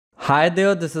Hi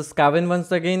there, this is Kevin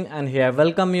once again, and here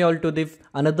welcome you all to the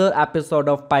another episode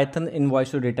of Python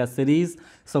Invoice2data series.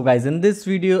 So guys, in this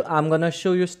video I'm gonna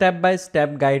show you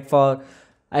step-by-step guide for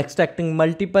extracting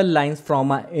multiple lines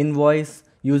from an invoice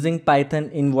using Python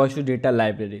Invoice2data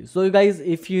library. So you guys,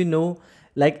 if you know,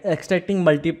 like extracting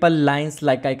multiple lines,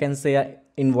 like I can say a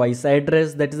invoice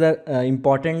address, that is a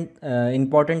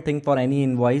important thing for any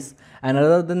invoice. And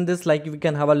other than this, like we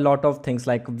can have a lot of things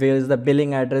like where is the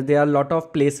billing address. There are a lot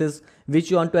of places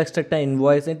which you want to extract an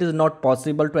invoice. It is not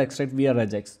possible to extract via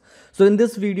regex. So in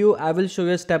this video I will show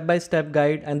you a step-by-step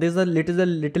guide, and there's a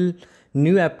little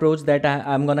new approach that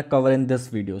I'm gonna cover in this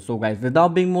video. So guys,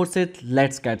 without being more said,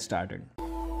 let's get started.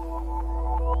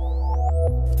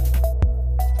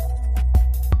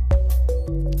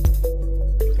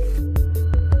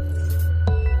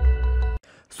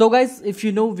 So guys, if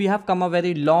you know, we have come a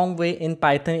very long way in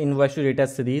Python Invoice2data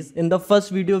series. In the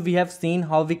first video, we have seen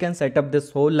how we can set up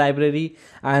this whole library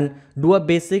and do a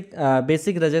basic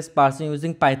regex parsing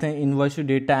using Python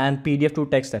Invoice2data and PDF to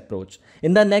text approach.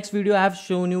 In the next video, I have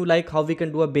shown you like how we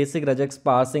can do a basic regex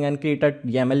parsing and create a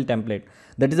YAML template.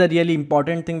 That is a really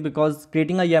important thing because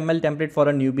creating a YAML template for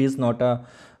a newbie is not a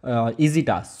easy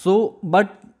task. So,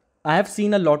 but I have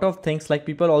seen a lot of things, like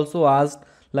people also asked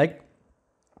like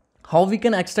how we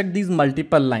can extract these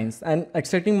multiple lines. And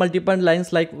extracting multiple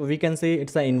lines, like we can say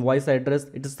it's an invoice address,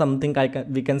 it is something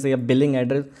we can say a billing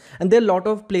address, and there are a lot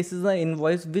of places in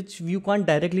invoice which you can't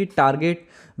directly target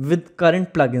with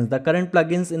current plugins. The current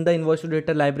plugins in the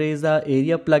Invoice2data library is the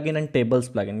area plugin and tables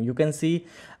plugin, you can see.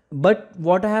 But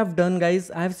what I have done,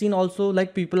 guys, I have seen also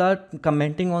like people are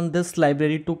commenting on this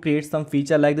library to create some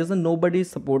feature like this, and nobody is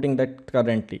supporting that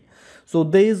currently. So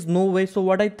there is no way. So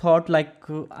what I thought, like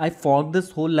I forked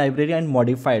this whole library and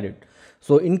modified it.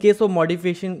 So in case of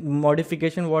modification,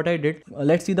 what I did,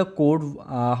 let's see the code,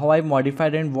 how I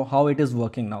modified and how it is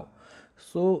working now.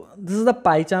 So this is the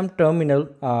PyCharm terminal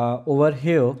over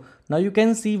here. Now you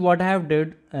can see what I have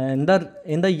did in the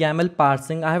YAML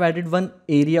parsing. I have added one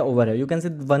area over here. You can see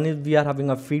one is we are having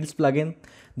a fields plugin,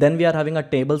 then we are having a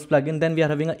tables plugin, then we are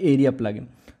having an area plugin.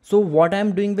 So what I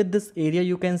am doing with this area,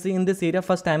 you can see in this area,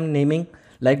 first I am naming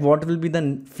like what will be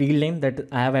the field name, that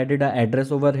I have added an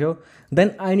address over here.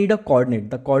 Then I need a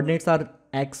coordinate. The coordinates are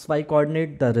XY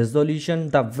coordinate, the resolution,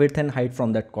 the width and height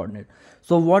from that coordinate.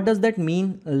 So what does that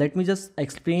mean? Let me just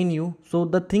explain you. So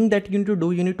the thing that you need to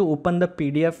do, you need to open the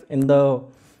PDF in the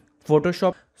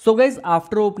Photoshop. So guys,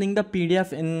 after opening the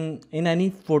PDF in any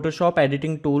Photoshop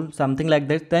editing tool, something like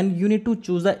that, then you need to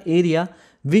choose the area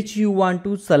which you want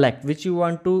to select,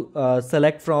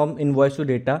 select from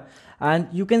Invoice2data. And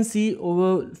you can see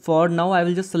over, for now I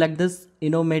will just select this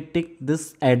Inomatic,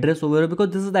 this address over here, because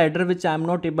this is the address which I am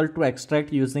not able to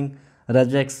extract using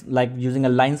regex, like using a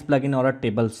lines plugin or a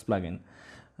tables plugin.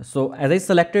 So as I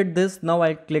selected this, now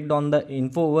I clicked on the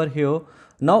info over here.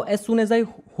 Now as soon as I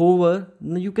hover,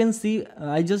 you can see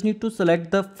I just need to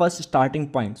select the first starting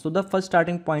point. So the first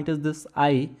starting point is this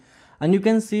I, and you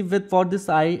can see for this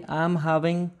I am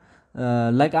having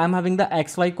the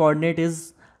XY coordinate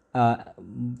is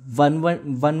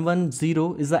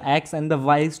 110 is the X, and the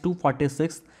Y is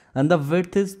 246, and the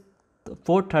width is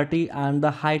 430, and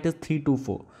the height is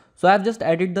 324. So I have just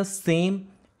added the same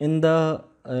in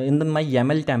my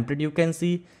YAML template. You can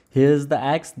see here is the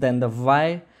X, then the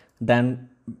Y, then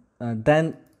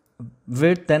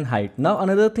width, then height. Now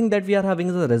another thing that we are having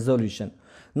is a resolution.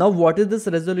 Now what is this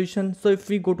resolution? So if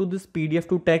we go to this PDF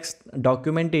to text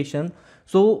documentation,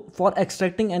 so for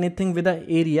extracting anything with the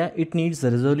area, it needs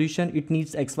resolution, it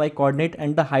needs XY coordinate,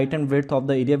 and the height and width of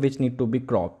the area which need to be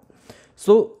cropped.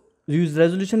 So use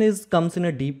resolution comes in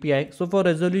a DPI. So for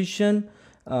resolution,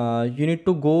 you need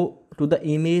to go to the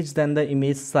image, then the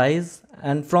image size,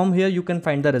 and from here you can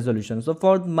find the resolution. So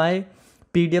for my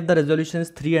PDF, the resolution is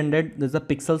 300. There's a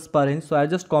pixels per inch. So I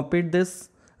just copied this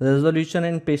resolution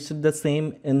and pasted the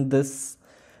same in this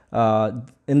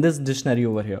dictionary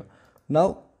over here.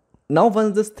 Now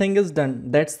once this thing is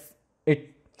done, that's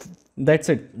it.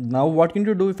 Now what you need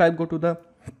to do, if I go to the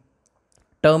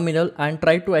terminal and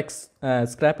try to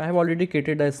scrap, I have already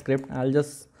created a script. I'll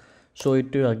just show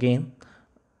it to you again.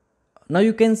 Now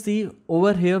you can see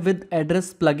over here with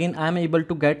address plugin, I am able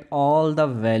to get all the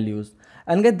values.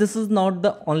 And guys, this is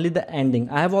not only the ending.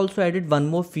 I have also added one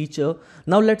more feature.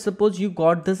 Now let's suppose you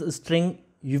got this string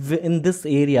in this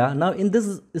area. Now in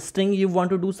this string you want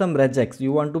to do some regex,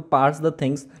 you want to parse the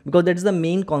things, because that is the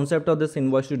main concept of this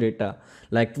Invoice2data.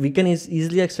 Like we can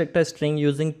easily extract a string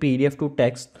using PDF to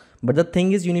text, but the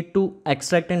thing is you need to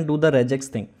extract and do the regex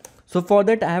thing. So for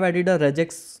that I have added a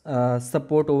regex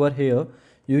support over here.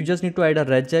 You just need to add a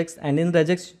regex, and in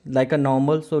regex like a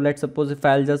normal. So let's suppose if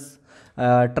I'll just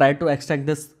try to extract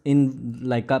this in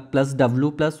like a plus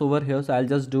w plus over here. So I'll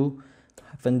just do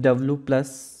hyphen w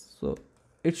plus, so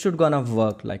it should gonna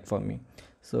work like for me.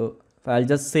 So I'll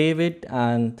just save it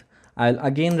and I'll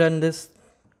again run this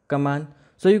command.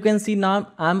 So you can see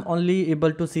now I'm only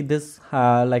able to see this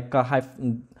like a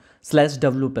slash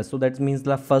w plus, so that means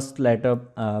the first letter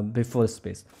before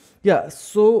space. Yeah,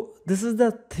 so this is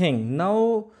the thing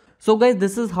now. So guys,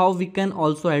 this is how we can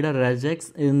also add a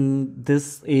regex in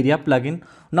this area plugin.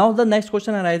 Now the next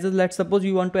question arises, let's suppose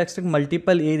you want to extract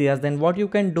multiple areas, then what you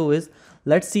can do is,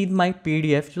 let's see my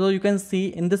PDF. So you can see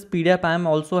in this PDF I am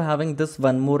also having this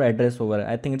one more address over,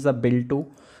 I think it's a build 2.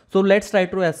 So let's try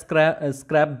to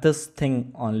scrap this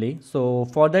thing only. So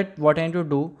for that, what I need to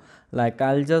do, like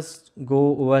I'll just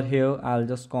go over here, I'll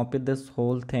just copy this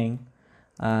whole thing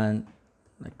and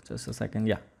like just a second,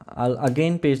 yeah, I'll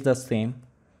again paste the same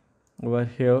over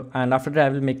here, and after that I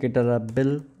will make it a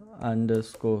bill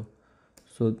underscore,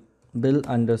 so bill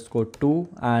underscore 2,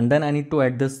 and then I need to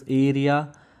add this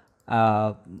area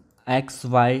x,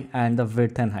 y, and the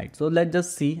width and height. So let's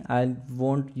just see, I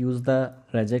won't use the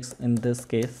regex in this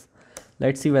case.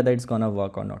 Let's see whether it's gonna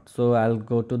work or not. So I'll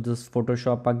go to this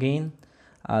Photoshop again,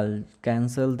 I'll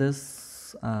cancel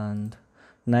this, and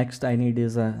next I need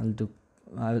is I'll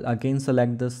again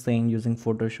select this same using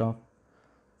Photoshop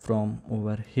from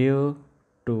over here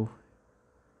to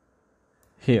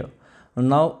here.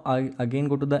 Now I again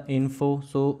go to the info.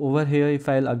 So over here, if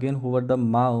I'll again hover the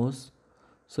mouse,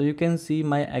 so you can see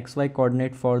my xy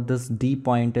coordinate for this D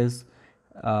point is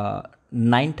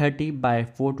 930 by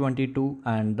 422,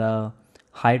 and the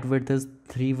height width is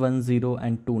 310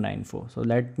 and 294. So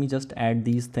let me just add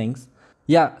these things.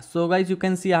 Yeah, so guys, you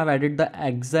can see I have added the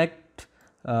exact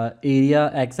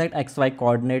area, exact xy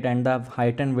coordinate, and the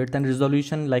height and width and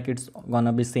resolution, like it's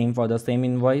gonna be same for the same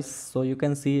invoice. So you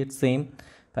can see it's same.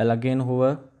 I'll again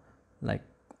hover like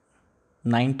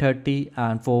 930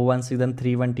 and 416 and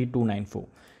 320 294.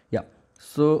 Yeah,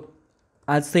 so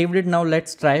I saved it. Now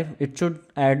let's try. It should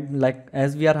add, like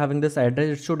as we are having this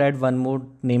address, it should add one more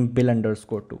name, bill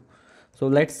underscore 2. So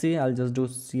let's see, I'll just do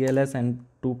cls and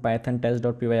to python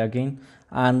test.py again,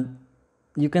 and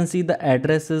you can see the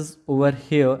address is over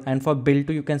here, and for bill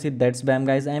 2 you can see that's bam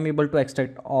guys, I am able to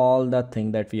extract all the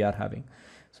thing that we are having.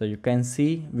 So you can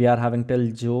see we are having till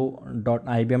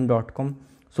joe.ibm.com,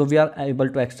 so we are able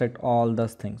to extract all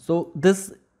those things. So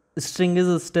this string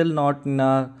is still not in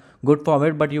a good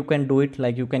format, but you can do it,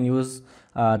 like you can use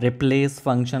replace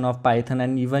function of Python,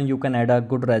 and even you can add a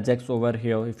good regex over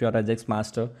here if you're regex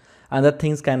master, and the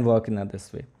things can work in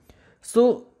this way.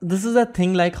 So this is a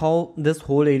thing like how this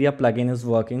whole area plugin is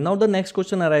working. Now the next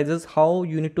question arises, how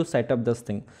you need to set up this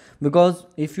thing, because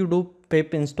if you do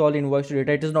pip install Invoice2data,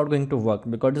 it is not going to work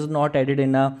because it is not added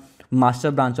in a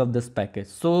master branch of this package.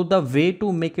 So the way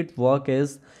to make it work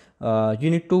is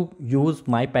you need to use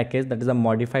my package, that is a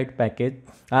modified package.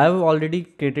 I have already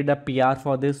created a PR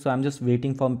for this, so I'm just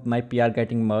waiting for my PR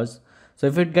getting merged. So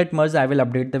if it get merged, I will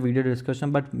update the video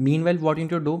description, but meanwhile what you need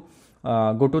to do,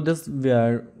 go to this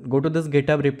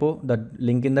GitHub repo, the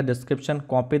link in the description,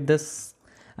 copy this,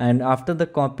 and after the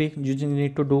copy you just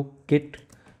need to do git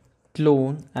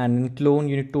clone, and in clone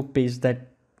you need to paste that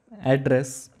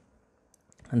address,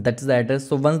 and that's the address.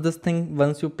 So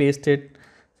once you paste it,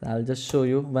 I'll just show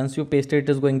you, once you paste it, it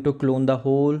is going to clone the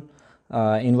whole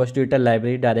Invoice2data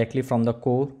library directly from the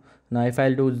core. Now if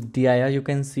I'll do dir, you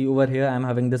can see over here I'm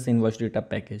having this Invoice2data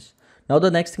package. Now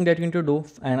the next thing that you need to do,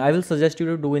 and I will suggest you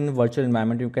to do in virtual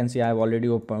environment, you can see I've already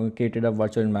created a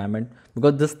virtual environment,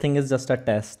 because this thing is just a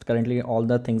test. Currently all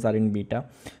the things are in beta.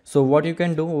 So what you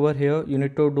can do over here, you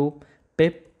need to do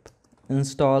pip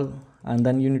install, and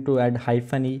then you need to add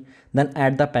 -e, then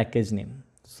add the package name.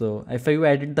 So if you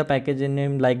added the package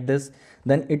name like this,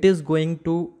 then it is going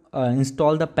to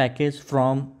install the package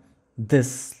from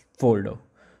this folder.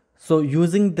 So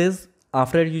using this,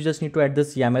 after you just need to add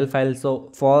this YAML file. So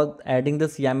for adding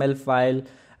this YAML file,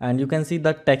 and you can see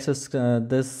the text is,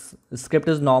 this script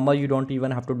is normal, you don't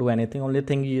even have to do anything. Only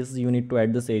thing is you need to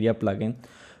add this area plugin.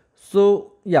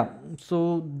 So yeah,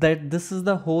 so that this is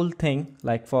the whole thing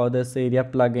like for this area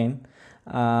plugin.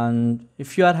 And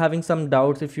if you are having some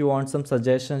doubts, if you want some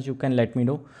suggestions, you can let me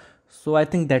know. So I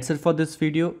think that's it for this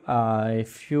video.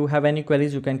 If you have any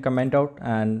queries, you can comment out,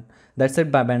 and that's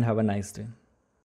it. Bye bye and have a nice day.